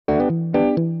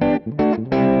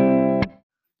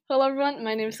Hello, everyone.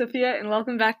 My name is Sophia, and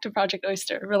welcome back to Project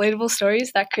Oyster, relatable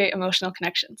stories that create emotional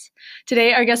connections.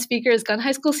 Today, our guest speaker is Gun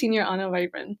High School senior Anna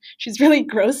Weidman. She's really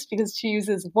gross because she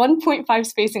uses 1.5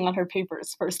 spacing on her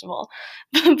papers, first of all.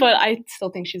 But I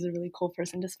still think she's a really cool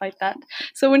person despite that.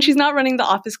 So when she's not running the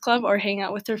office club or hanging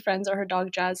out with her friends or her dog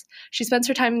Jazz, she spends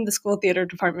her time in the school theater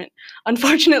department.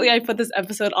 Unfortunately, I put this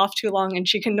episode off too long, and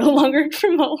she can no longer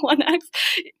promote One Act,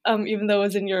 even though it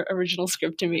was in your original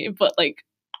script to me. But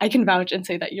I can vouch and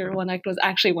say that your One Act was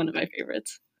actually one of my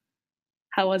favorites.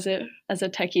 How was it as a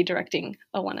techie directing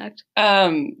a One Act?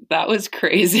 That was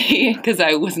crazy because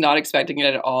I was not expecting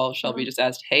it at all. Shelby just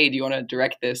asked, "Hey, do you want to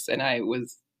direct this?" And I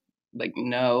was like,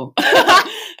 "No."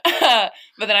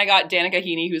 But then I got Danica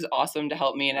Heaney, who's awesome, to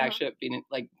help me, and actually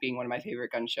being one of my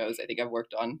favorite gun shows I think I've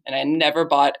worked on. And I never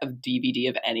bought a DVD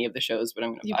of any of the shows, but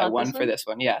I'm going to buy one for this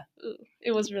one. Yeah. Ooh,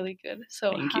 it was really good.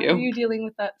 So Thank how you. are you dealing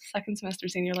with that second semester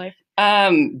senior life?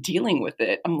 Dealing with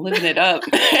it. I'm living it up.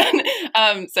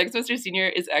 Second semester senior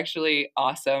is actually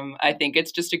awesome. I think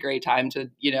it's just a great time to,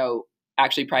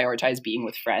 actually prioritize being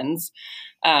with friends.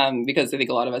 Because I think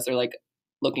a lot of us are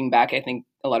looking back, I think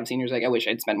a lot of seniors I wish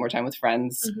I'd spent more time with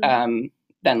friends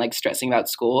than stressing about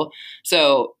school.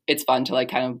 So it's fun to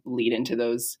kind of lead into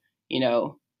those,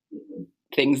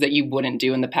 things that you wouldn't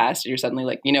do in the past. You're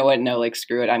suddenly you know what? No,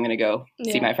 screw it. I'm going to go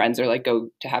see my friends or go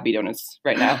to Happy Donuts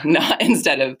right now. Not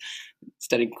instead of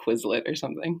studying Quizlet or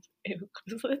something. Ew,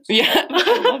 Quizlet? Yeah,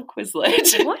 I love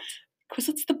Quizlet. What?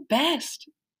 Quizlet's the best.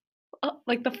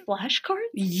 Like the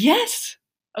flashcards? Yes.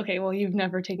 Okay, well, you've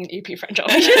never taken AP French,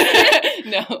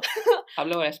 No.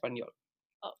 Hablo español.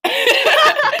 Oh.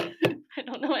 I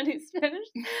don't know any Spanish.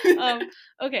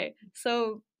 Okay,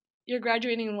 so you're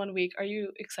graduating in 1 week. Are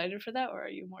you excited for that, or are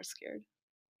you more scared?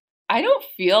 I don't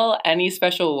feel any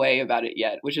special way about it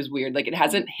yet, which is weird. It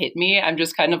hasn't hit me. I'm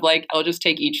just kind of I'll just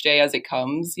take each day as it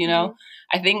comes,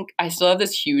 I think I still have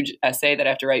this huge essay that I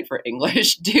have to write for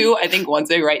English due. I think once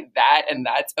I write that and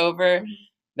that's over,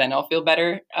 then I'll feel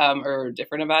better or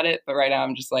different about it. But right now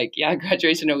I'm just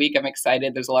graduation in a week. I'm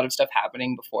excited. There's a lot of stuff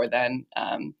happening before then,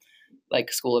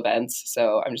 school events.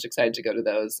 So I'm just excited to go to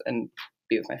those and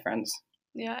be with my friends.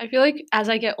 Yeah, I feel like as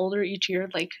I get older each year,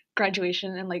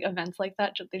 graduation and events like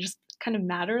that, they just kind of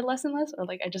matter less and less, or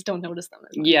I just don't notice them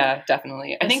as much. Yeah,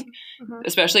 definitely. I think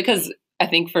especially because I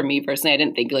think for me personally, I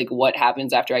didn't think what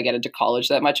happens after I get into college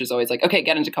that much. It was always okay,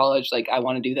 get into college, I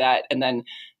want to do that. And then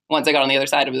once I got on the other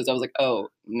side of it, I was oh,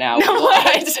 now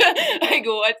what?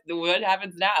 What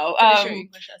happens now? Finish your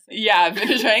English essay. Yeah,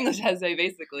 finish my English essay,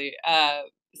 basically.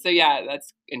 So yeah,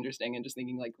 that's interesting. And just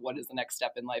thinking what is the next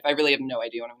step in life? I really have no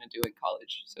idea what I'm going to do in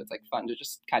college. So it's fun to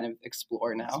just kind of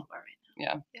explore now.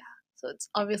 Yeah. Yeah. So it's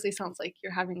obviously sounds like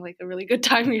you're having a really good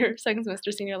time in your second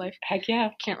semester senior life. Heck yeah.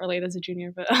 Can't relate as a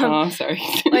junior, but oh, sorry.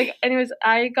 Anyways,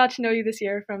 I got to know you this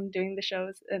year from doing the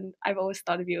shows, and I've always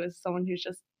thought of you as someone who's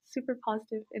just super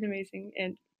positive and amazing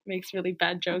and makes really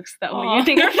bad jokes that only you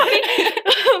think are funny.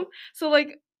 So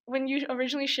when you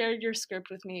originally shared your script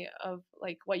with me of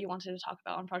what you wanted to talk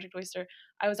about on Project Oyster,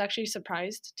 I was actually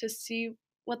surprised to see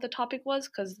what the topic was,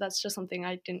 because that's just something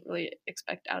I didn't really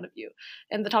expect out of you.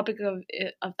 And the topic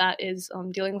of that is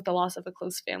dealing with the loss of a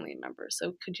close family member.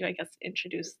 So could you, I guess,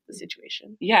 introduce the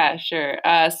situation? Yeah, sure.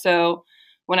 So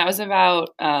when I was about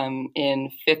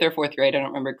in 5th or 4th grade, I don't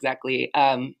remember exactly,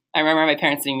 I remember my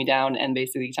parents sitting me down and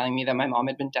basically telling me that my mom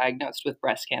had been diagnosed with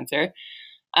breast cancer.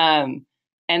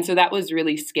 And so that was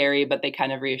really scary, but they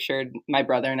kind of reassured my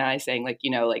brother and I, saying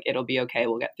it'll be okay,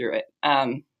 we'll get through it.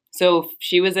 So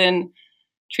she was in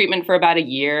treatment for about a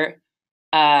year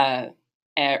or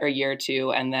a year or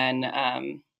two, and then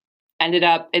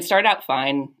it started out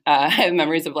fine. I have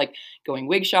memories of going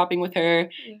wig shopping with her,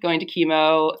 going to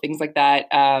chemo, things like that.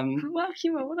 Wow,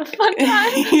 chemo, what a fun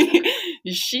time.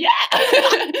 Yeah.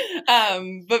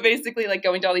 But basically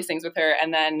going to all these things with her.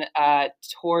 And then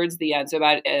towards the end, so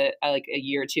about a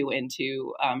year or two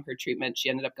into her treatment, she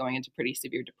ended up going into pretty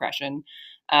severe depression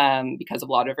because a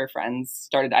lot of her friends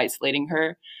started isolating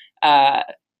her.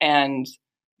 And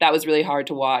that was really hard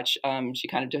to watch. She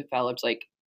kind of developed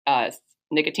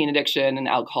nicotine addiction and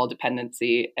alcohol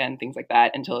dependency and things like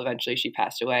that until eventually she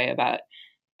passed away about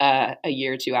a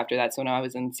year or two after that. So when I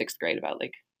was in 6th grade, about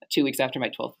 2 weeks after my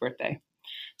 12th birthday.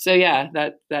 So yeah,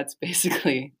 that's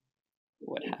basically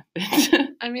what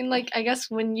happened. I mean, I guess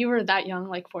when you were that young,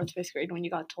 4th, 5th grade, when you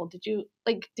got told,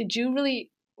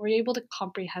 were you able to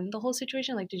comprehend the whole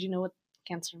situation? Did you know what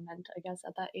cancer meant, I guess,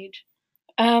 at that age?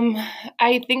 I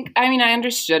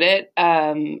understood it.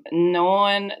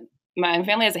 My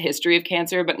family has a history of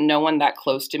cancer, but no one that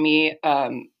close to me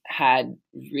had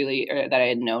really, or that I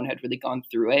had known, had really gone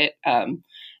through it.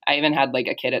 I even had like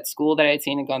a kid at school that I had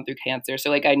seen had gone through cancer. So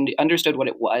like I understood what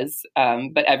it was.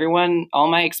 But everyone,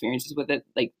 all my experiences with it,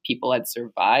 like people had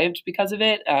survived because of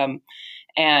it.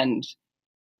 And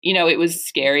it was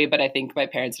scary, but I think my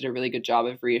parents did a really good job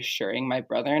of reassuring my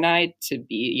brother and I to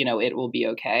be, it will be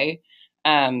okay.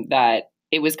 That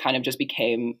it was kind of just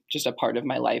became just a part of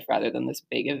my life rather than this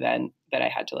big event that I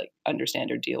had to like understand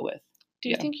or deal with. Do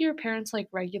you think your parents like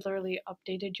regularly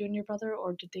updated you and your brother,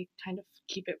 or did they kind of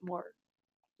keep it more,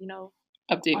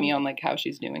 update me on like how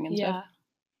she's doing and stuff?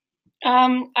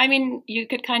 I mean, you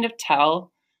could kind of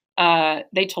tell.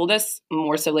 They told us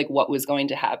more so like what was going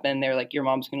to happen. They were like, your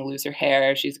mom's going to lose her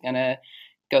hair. She's going to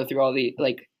go through all the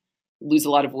like lose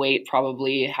a lot of weight,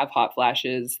 probably have hot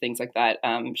flashes, things like that.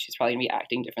 She's probably gonna be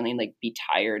acting differently and like be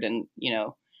tired and,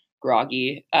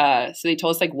 groggy. So they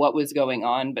told us like what was going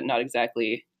on, but not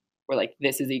exactly, or like,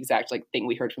 this is the exact like thing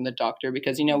we heard from the doctor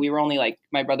because, we were only like,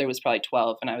 my brother was probably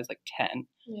 12 and I was like 10.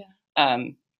 Yeah.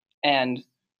 And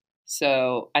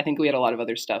so I think we had a lot of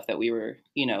other stuff that we were,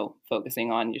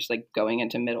 focusing on, just like going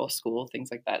into middle school, things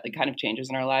like that, like kind of changes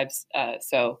in our lives.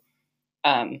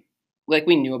 Like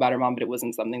we knew about our mom, but it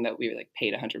wasn't something that we like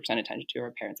paid 100% attention to.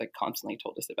 Our parents like constantly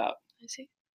told us about. I see.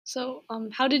 So,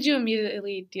 how did you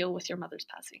immediately deal with your mother's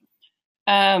passing?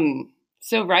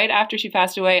 So right after she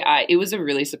passed away, it was a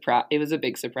really surprise. It was a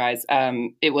big surprise.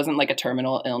 It wasn't like a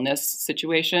terminal illness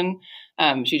situation.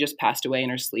 She just passed away in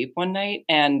her sleep one night,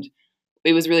 and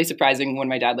it was really surprising when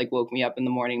my dad like woke me up in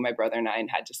the morning, my brother and I, and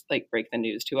had to like break the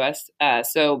news to us.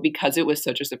 So because it was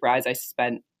such a surprise, I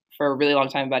spent for a really long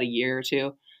time, about a year or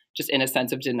two, just in a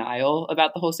sense of denial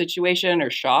about the whole situation or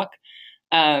shock.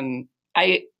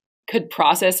 I could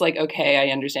process like, okay,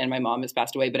 I understand my mom has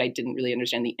passed away, but I didn't really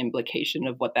understand the implication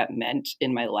of what that meant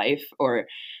in my life or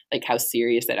like how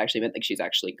serious that actually meant, like she's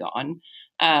actually gone.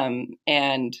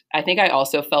 And I think I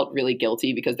also felt really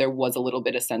guilty because there was a little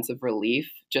bit of sense of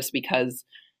relief just because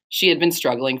she had been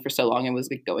struggling for so long and was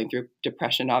like going through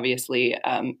depression, obviously.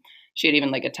 She had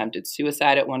even like attempted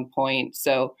suicide at one point.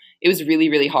 So it was really,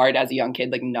 really hard as a young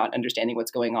kid, like not understanding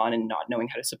what's going on and not knowing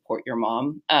how to support your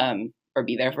mom or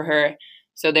be there for her.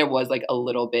 So there was like a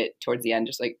little bit towards the end,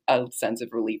 just like a sense of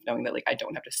relief knowing that like I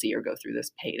don't have to see or go through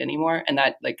this pain anymore. And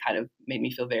that like kind of made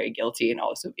me feel very guilty and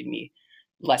also made me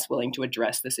less willing to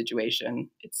address the situation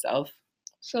itself.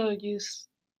 So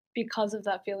because of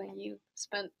that feeling, you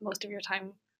spent most of your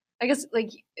time, I guess, like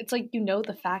it's like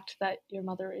the fact that your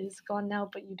mother is gone now,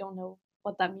 but you don't know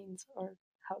what that means or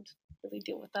how to really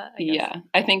deal with that. I guess. Yeah,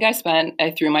 I think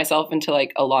I threw myself into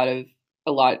like a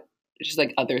lot just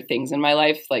like other things in my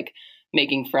life, like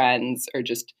making friends or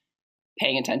just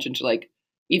paying attention to like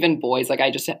even boys. Like I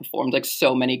just formed like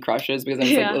so many crushes because I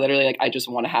was like literally like I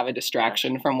just want to have a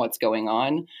distraction from what's going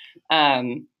on.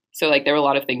 So like there were a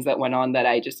lot of things that went on that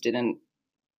I just didn't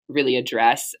really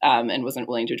address and wasn't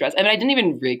willing to address. I mean, I didn't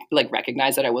even like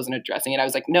recognize that I wasn't addressing it. I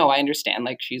was like, no, I understand.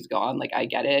 Like she's gone. Like I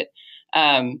get it.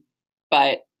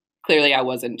 But clearly I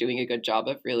wasn't doing a good job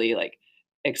of really like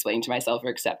explaining to myself or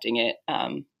accepting it.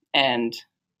 And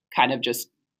kind of just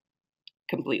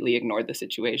completely ignored the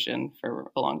situation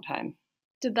for a long time.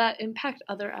 Did that impact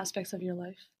other aspects of your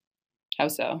life? How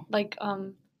so? Like,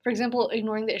 for example,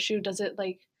 ignoring the issue, does it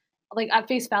like at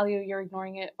face value, you're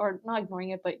ignoring it or not ignoring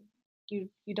it, but you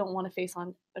don't want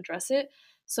to address it.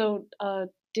 So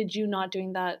did you not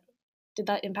doing that, did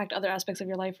that impact other aspects of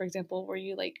your life? For example, were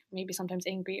you like maybe sometimes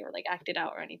angry or like acted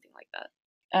out or anything like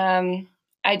that?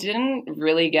 I didn't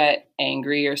really get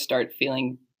angry or start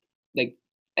feeling like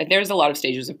there's a lot of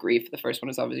stages of grief. The first one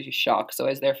is obviously shock. So I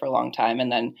was there for a long time.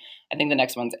 And then I think the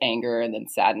next one's anger and then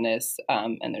sadness.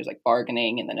 And there's like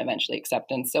bargaining and then eventually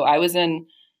acceptance. So I didn't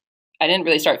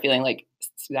really start feeling like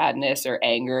sadness or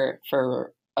anger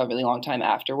for a really long time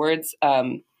afterwards.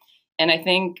 And I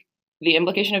think the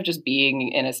implication of just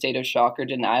being in a state of shock or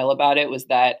denial about it was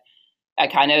that I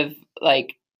kind of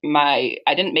like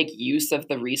I didn't make use of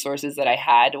the resources that I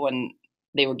had when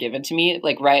they were given to me.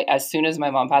 Like right as soon as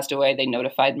my mom passed away, they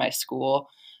notified my school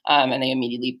and they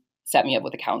immediately set me up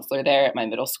with a counselor there at my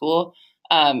middle school.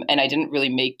 And I didn't really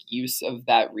make use of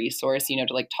that resource, to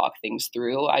like talk things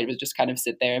through. I would just kind of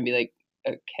sit there and be like,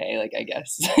 okay, like I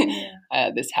guess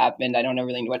this happened. I don't know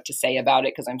really what to say about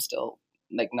it because I'm still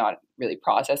like not really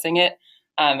processing it.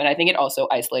 And I think it also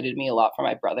isolated me a lot from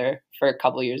my brother for a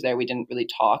couple of years there. We didn't really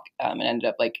talk and ended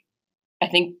up like, I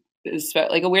think it's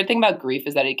like a weird thing about grief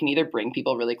is that it can either bring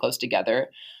people really close together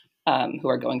who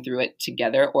are going through it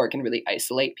together, or it can really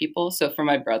isolate people. So for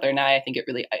my brother and I think it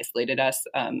really isolated us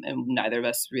and neither of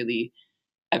us really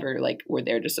ever like were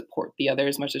there to support the other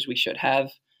as much as we should have.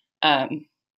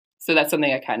 So that's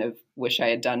something I kind of wish I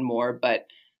had done more, but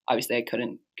obviously I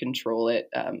couldn't control it,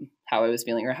 how I was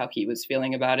feeling or how he was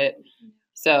feeling about it.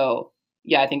 So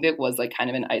yeah, I think it was like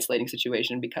kind of an isolating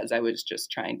situation because I was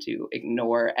just trying to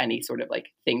ignore any sort of like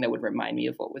thing that would remind me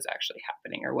of what was actually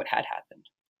happening or what had happened.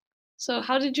 So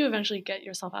how did you eventually get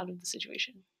yourself out of the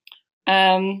situation?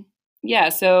 Yeah,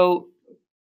 so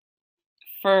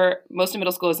for most of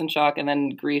middle school, I was in shock, and then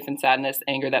grief and sadness,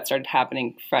 anger that started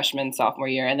happening freshman, sophomore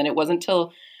year. And then it wasn't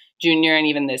until junior and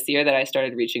even this year that I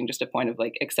started reaching just a point of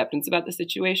like acceptance about the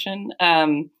situation.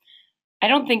 I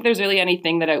don't think there's really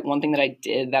anything one thing that I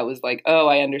did that was like, oh,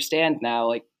 I understand now.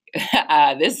 Like,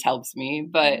 this helps me.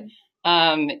 But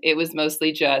it was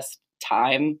mostly just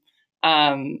time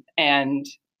and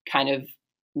kind of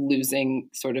losing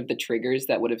sort of the triggers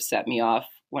that would have set me off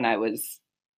when I was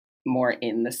more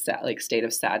in the state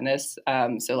of sadness.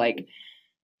 So like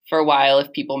for a while,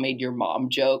 if people made your mom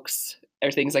jokes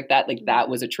or things like that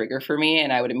was a trigger for me,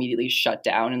 and I would immediately shut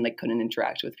down and like couldn't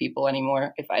interact with people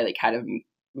anymore if I like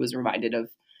was reminded of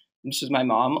this was my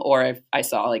mom, or if I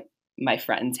saw like my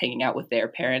friends hanging out with their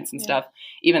parents and stuff.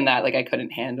 Even that, like I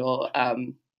couldn't handle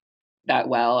that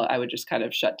well. I would just kind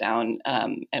of shut down.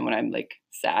 And when I'm like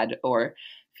sad or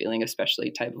feeling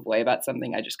especially type of way about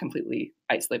something, I just completely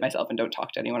isolate myself and don't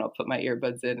talk to anyone. I'll put my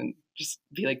earbuds in and just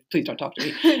be like, please don't talk to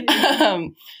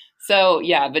me. So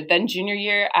yeah, but then junior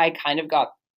year, I kind of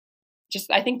got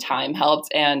I think time helped.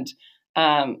 And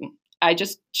I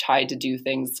just tried to do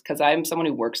things because I'm someone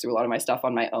who works through a lot of my stuff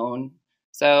on my own.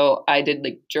 So I did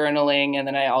like journaling, and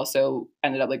then I also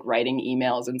ended up like writing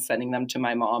emails and sending them to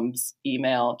my mom's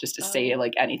email just to say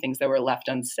like any things that were left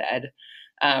unsaid.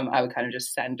 I would kind of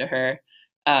just send to her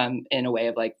in a way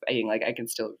of like being like I can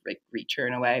still like reach her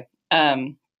in a way.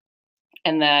 And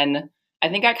then I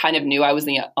think I kind of knew I was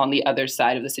on the other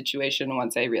side of the situation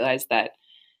once I realized that,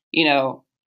 you know,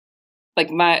 like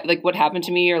what happened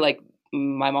to me or like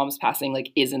my mom's passing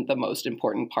like isn't the most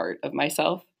important part of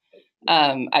myself.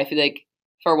 I feel like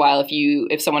for a while,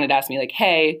 if someone had asked me like,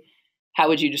 hey, how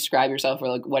would you describe yourself? Or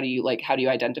like, what do you like, how do you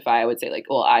identify? I would say like,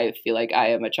 well, I feel like I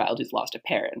am a child who's lost a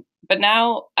parent. But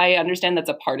now I understand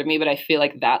that's a part of me, but I feel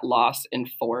like that loss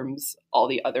informs all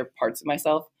the other parts of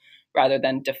myself rather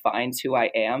than defines who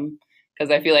I am.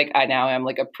 Because I feel like I now am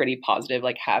like a pretty positive,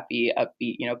 like happy,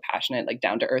 upbeat, passionate, like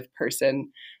down to earth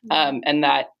person. And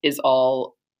that is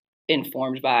all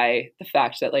informed by the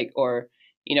fact that like, or,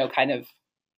 kind of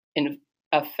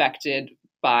affected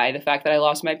by the fact that I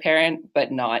lost my parent,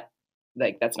 but not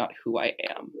like that's not who I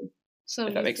am. So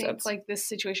if that makes sense. Like this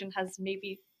situation has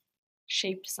maybe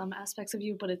shaped some aspects of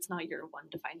you, but it's not your one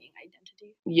defining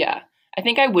identity. Yeah, I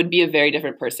think I would be a very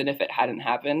different person if it hadn't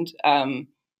happened.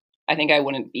 I think I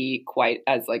wouldn't be quite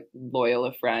as like loyal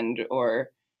a friend or,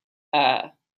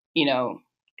 kind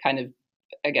of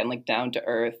again like down to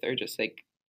earth or just like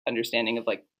understanding of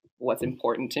like what's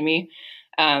important to me.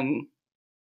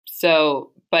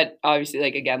 So, but obviously,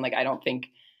 like, again, like, I don't think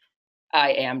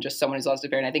I am just someone who's lost a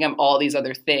parent. I think I'm all these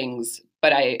other things,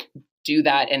 but I do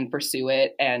that and pursue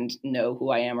it and know who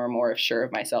I am or more sure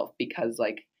of myself because,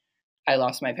 like, I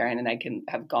lost my parent and I can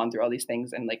have gone through all these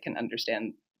things and, like, can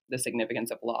understand the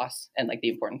significance of loss and, like, the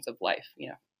importance of life,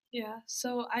 Yeah.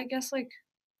 So I guess, like,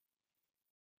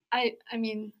 I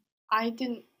mean, I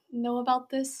didn't know about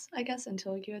this, I guess,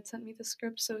 until you had sent me the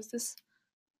script. So is this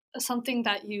something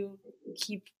that you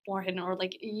keep more hidden or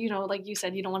like like you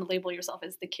said you don't want to label yourself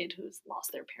as the kid who's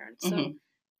lost their parents, so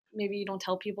maybe you don't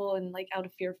tell people and like out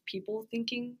of fear of people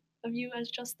thinking of you as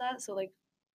just that? So like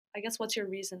I guess what's your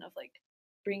reason of like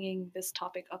bringing this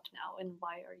topic up now and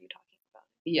why are you talking about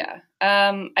it? Yeah,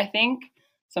 I think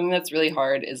something that's really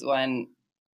hard is when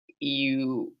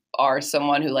you are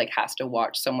someone who like has to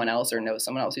watch someone else or know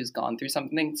someone else who's gone through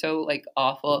something so like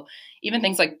awful, even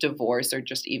things like divorce or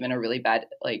just even a really bad,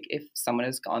 like if someone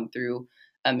has gone through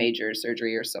a major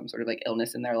surgery or some sort of like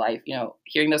illness in their life,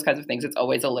 hearing those kinds of things, it's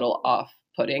always a little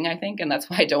off-putting, I think. And that's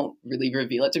why I don't really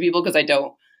reveal it to people because I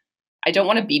don't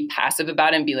want to be passive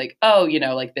about it and be like, oh,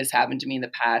 like this happened to me in the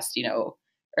past, or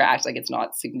act like it's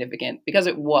not significant because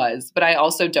it was. But I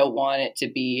also don't want it to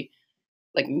be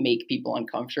like make people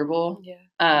uncomfortable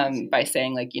by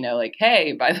saying like, like,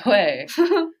 hey, by the way,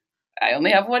 I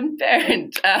only have one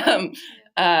parent.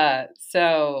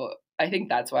 So I think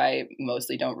that's why I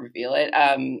mostly don't reveal it.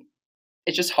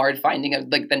 It's just hard finding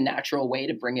like the natural way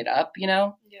to bring it up,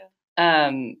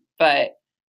 but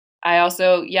I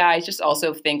also, I just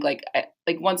also think like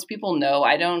once people know,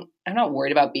 I'm not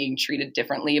worried about being treated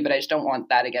differently, but I just don't want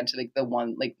that again to like the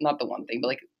one, like not the one thing,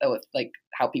 but like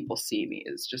how people see me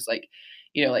is just like,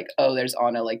 like, oh, there's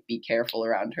Anna, like, be careful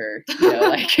around her,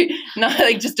 like, not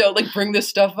like, just don't like bring this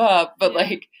stuff up, but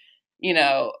like,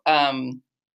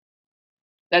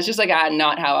 that's just like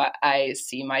not how I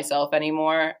see myself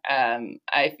anymore.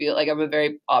 I feel like I'm a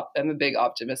big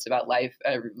optimist about life.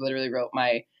 I literally wrote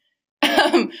my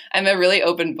I'm a really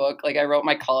open book. Like I wrote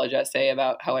my college essay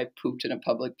about how I pooped in a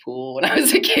public pool when I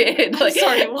was a kid. Like,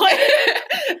 sorry, what?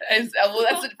 Well,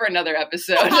 that's it for another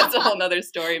episode. That's a whole nother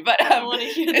story. But I want to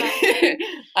hear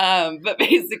that. But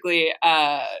basically,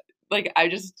 like I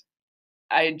just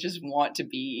want to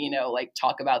be, like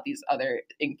talk about these other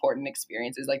important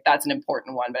experiences. Like that's an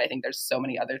important one, but I think there's so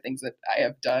many other things that I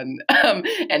have done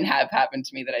and have happened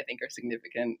to me that I think are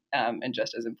significant and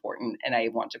just as important. And I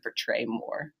want to portray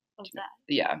more of that.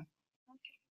 Yeah.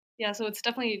 Okay. Yeah. So it's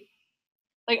definitely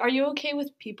like, are you okay with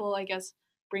people, I guess,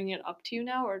 bringing it up to you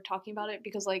now or talking about it?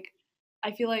 Because like,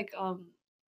 I feel like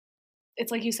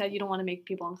it's like you said, you don't want to make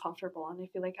people uncomfortable, and I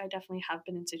feel like I definitely have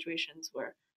been in situations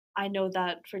where I know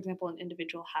that, for example, an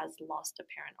individual has lost a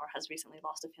parent or has recently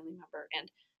lost a family member,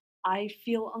 and I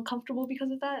feel uncomfortable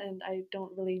because of that, and I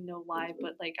don't really know why,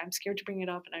 but like I'm scared to bring it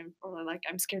up, and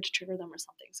I'm scared to trigger them or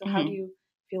something. So how do you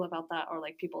feel about that, or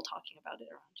like people talking about it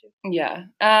around you? Yeah.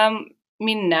 I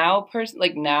mean, now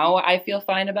I feel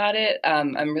fine about it.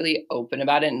 I'm really open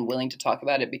about it and willing to talk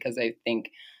about it because I think,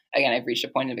 again, I've reached a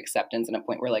point of acceptance and a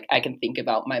point where like I can think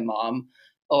about my mom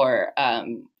or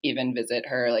even visit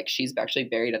her. Like she's actually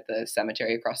buried at the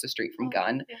cemetery across the street from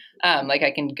Gunn. Yeah. Like I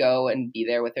can go and be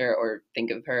there with her or think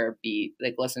of her, be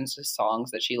like listen to songs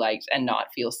that she liked and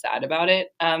not feel sad about it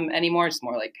anymore. It's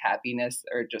more like happiness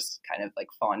or just kind of like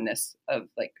fondness of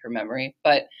like her memory.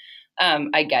 But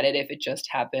I get it if it just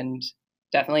happened.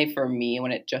 Definitely for me,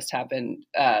 when it just happened,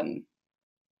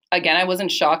 again, I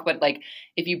wasn't shocked, but like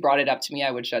if you brought it up to me,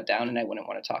 I would shut down and I wouldn't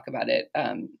want to talk about it.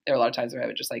 There are a lot of times where I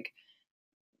would just like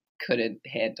couldn't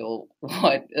handle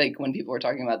what like when people were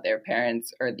talking about their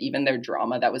parents or even their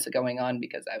drama that was going on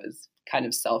because I was kind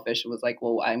of selfish. It was like,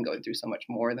 well, I'm going through so much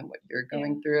more than what you're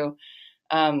going through.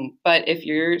 But if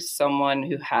you're someone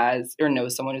who has or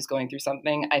knows someone who's going through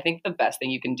something, I think the best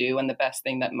thing you can do and the best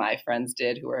thing that my friends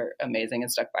did who are amazing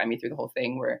and stuck by me through the whole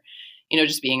thing were,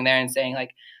 just being there and saying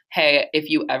like, hey, if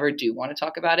you ever do want to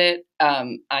talk about it,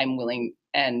 I'm willing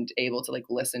and able to like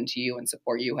listen to you and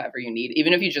support you however you need.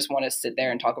 Even if you just want to sit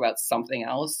there and talk about something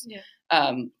else,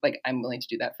 like I'm willing to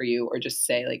do that for you or just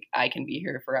say like, I can be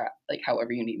here for like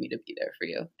however you need me to be there for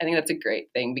you. I think that's a great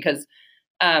thing because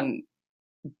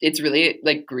it's really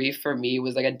like grief for me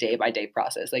was like a day by day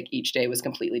process. Like each day was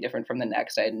completely different from the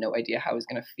next. I had no idea how I was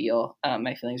going to feel.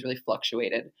 My feelings really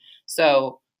fluctuated.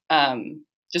 So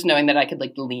just knowing that I could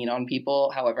like lean on people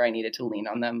however I needed to lean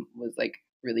on them was like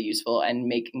really useful and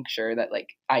making sure that like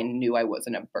I knew I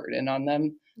wasn't a burden on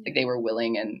them. Like they were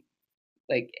willing and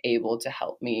like able to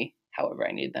help me however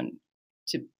I needed them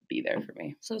to be there for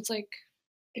me. So it's like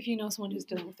if you know someone who's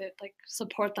dealing with it, like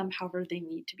support them however they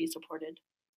need to be supported.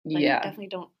 Like, definitely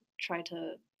don't try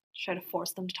to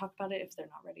force them to talk about it if they're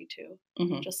not ready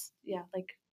to. Just like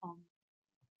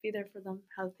be there for them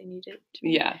how they need it to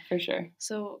be. Yeah, for sure.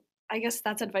 So I guess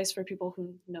that's advice for people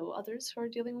who know others who are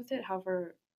dealing with it.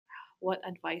 However, what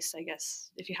advice, I guess,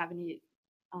 if you have any,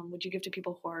 would you give to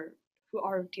people who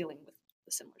are dealing with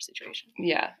a similar situation?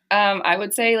 Yeah. I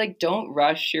would say like don't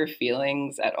rush your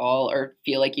feelings at all or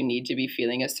feel like you need to be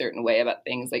feeling a certain way about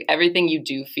things. Like everything you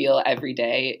do feel every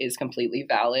day is completely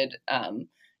valid. And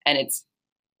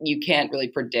you can't really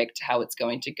predict how it's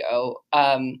going to go.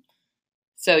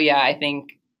 So yeah, I think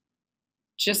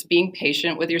just being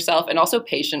patient with yourself and also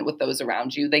patient with those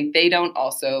around you. They don't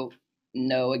also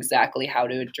know exactly how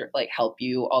to like help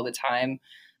you all the time.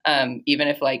 Even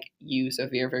if like you,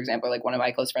 Sophia, for example, like one of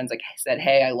my close friends, like said,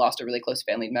 hey, I lost a really close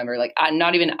family member. Like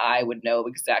not even I would know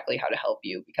exactly how to help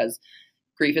you because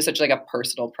grief is such like a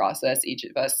personal process. Each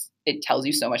of us, it tells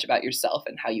you so much about yourself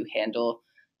and how you handle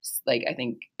like, I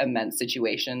think immense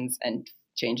situations and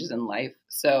changes in life.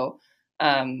 So,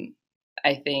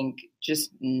 I think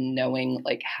just knowing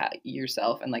like how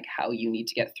yourself and like how you need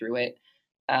to get through it,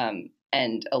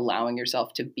 and allowing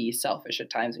yourself to be selfish at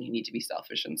times when you need to be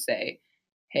selfish and say,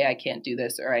 hey, I can't do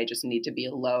this, or I just need to be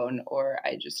alone, or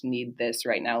I just need this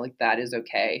right now. Like that is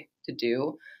okay to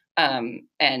do.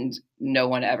 And no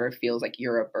one ever feels like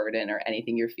you're a burden or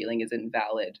anything you're feeling is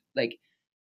invalid. Like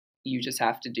you just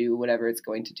have to do whatever it's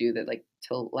going to do that like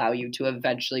to allow you to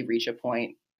eventually reach a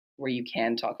point where you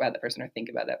can talk about that person or think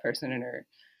about that person and or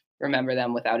remember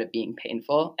them without it being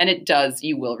painful. And it does,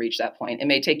 you will reach that point. It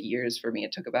may take years. For me,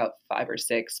 it took about 5 or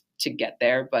 6 to get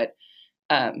there, but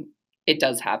it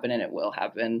does happen and it will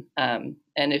happen. And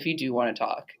if you do want to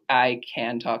talk, I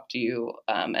can talk to you.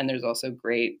 And there's also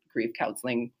great grief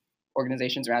counseling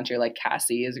organizations around here. Like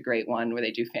Cassie is a great one where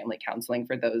they do family counseling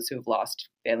for those who have lost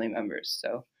family members.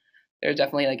 So there's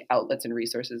definitely like outlets and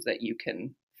resources that you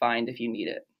can find if you need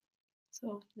it.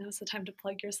 So now's the time to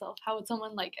plug yourself. How would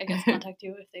someone contact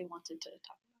you if they wanted to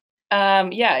talk?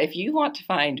 Yeah, if you want to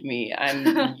find me,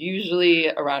 I'm usually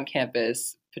around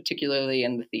campus, particularly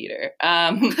in the theater.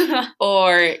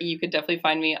 Or you could definitely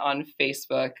find me on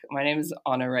Facebook. My name is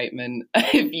Anna Reitman.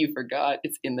 If you forgot,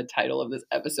 it's in the title of this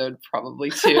episode,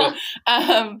 probably too.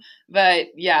 But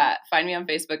yeah, find me on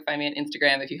Facebook. Find me on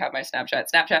Instagram. If you have my Snapchat,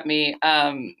 Snapchat me.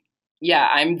 Yeah,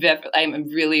 I'm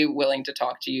really willing to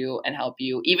talk to you and help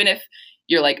you, even if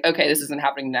you're like, okay, this isn't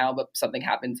happening now, but something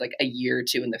happens like a year or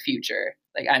two in the future.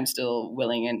 Like, I'm still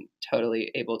willing and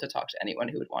totally able to talk to anyone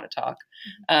who would want to talk,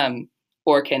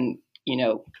 or can,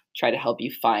 try to help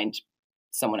you find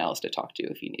someone else to talk to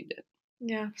if you need it.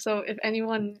 Yeah. So if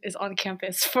anyone is on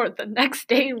campus for the next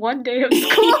day, one day of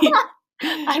school,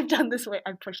 I've done this way.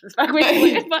 I pushed this back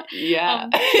way, but yeah,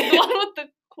 the one with the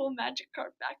cool magic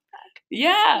card backpack.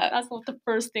 Yeah, that's not the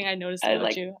first thing I noticed about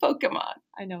like you. Pokemon.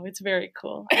 I know, it's very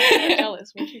cool. I'm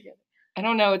jealous. Where'd you get it? I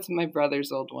don't know. It's my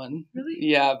brother's old one. Really?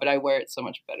 Yeah, but I wear it so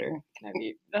much better.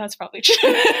 That's probably true.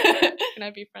 Can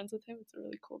I be friends with him? It's a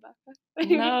really cool backpack.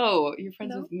 No, you're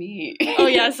friends with me. Oh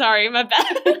yeah, sorry, my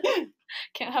bad.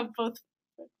 Can't have both.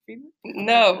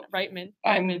 No, Reitman.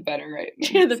 I'm the better Reitman.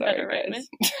 You're the better Reitman.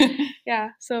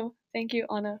 Yeah. So thank you,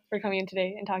 Anna, for coming in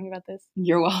today and talking about this.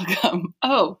 You're welcome.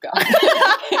 Oh God,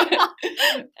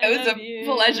 it was a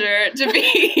pleasure to be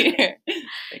here.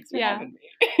 Thanks for having me.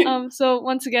 So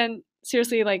once again,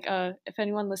 seriously, if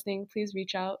anyone listening, please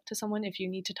reach out to someone if you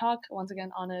need to talk. Once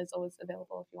again, Anna is always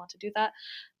available if you want to do that.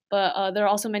 But there are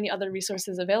also many other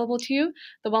resources available to you.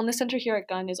 The Wellness Center here at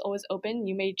Gunn is always open.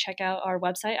 You may check out our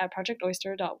website at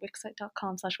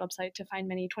projectoyster.wixsite.com/website to find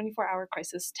many 24-hour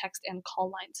crisis text and call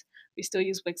lines. We still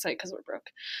use Wixsite because we're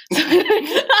broke.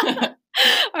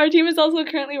 Our team is also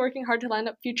currently working hard to line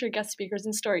up future guest speakers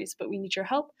and stories, but we need your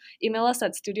help. Email us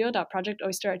at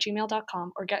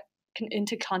studio.projectoyster@gmail.com or get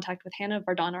into contact with Hannah,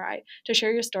 Vardon, or I to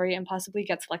share your story and possibly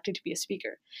get selected to be a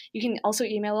speaker. You can also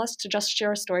email us to just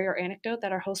share a story or anecdote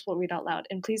that our host will read out loud,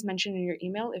 and please mention in your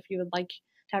email if you would like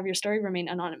to have your story remain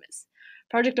anonymous.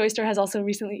 Project Oyster has also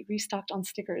recently restocked on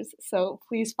stickers, so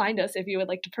please find us if you would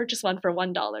like to purchase one for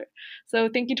 $1. So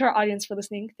thank you to our audience for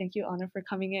listening. Thank you, Anna, for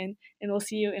coming in, and we'll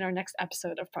see you in our next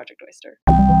episode of Project Oyster.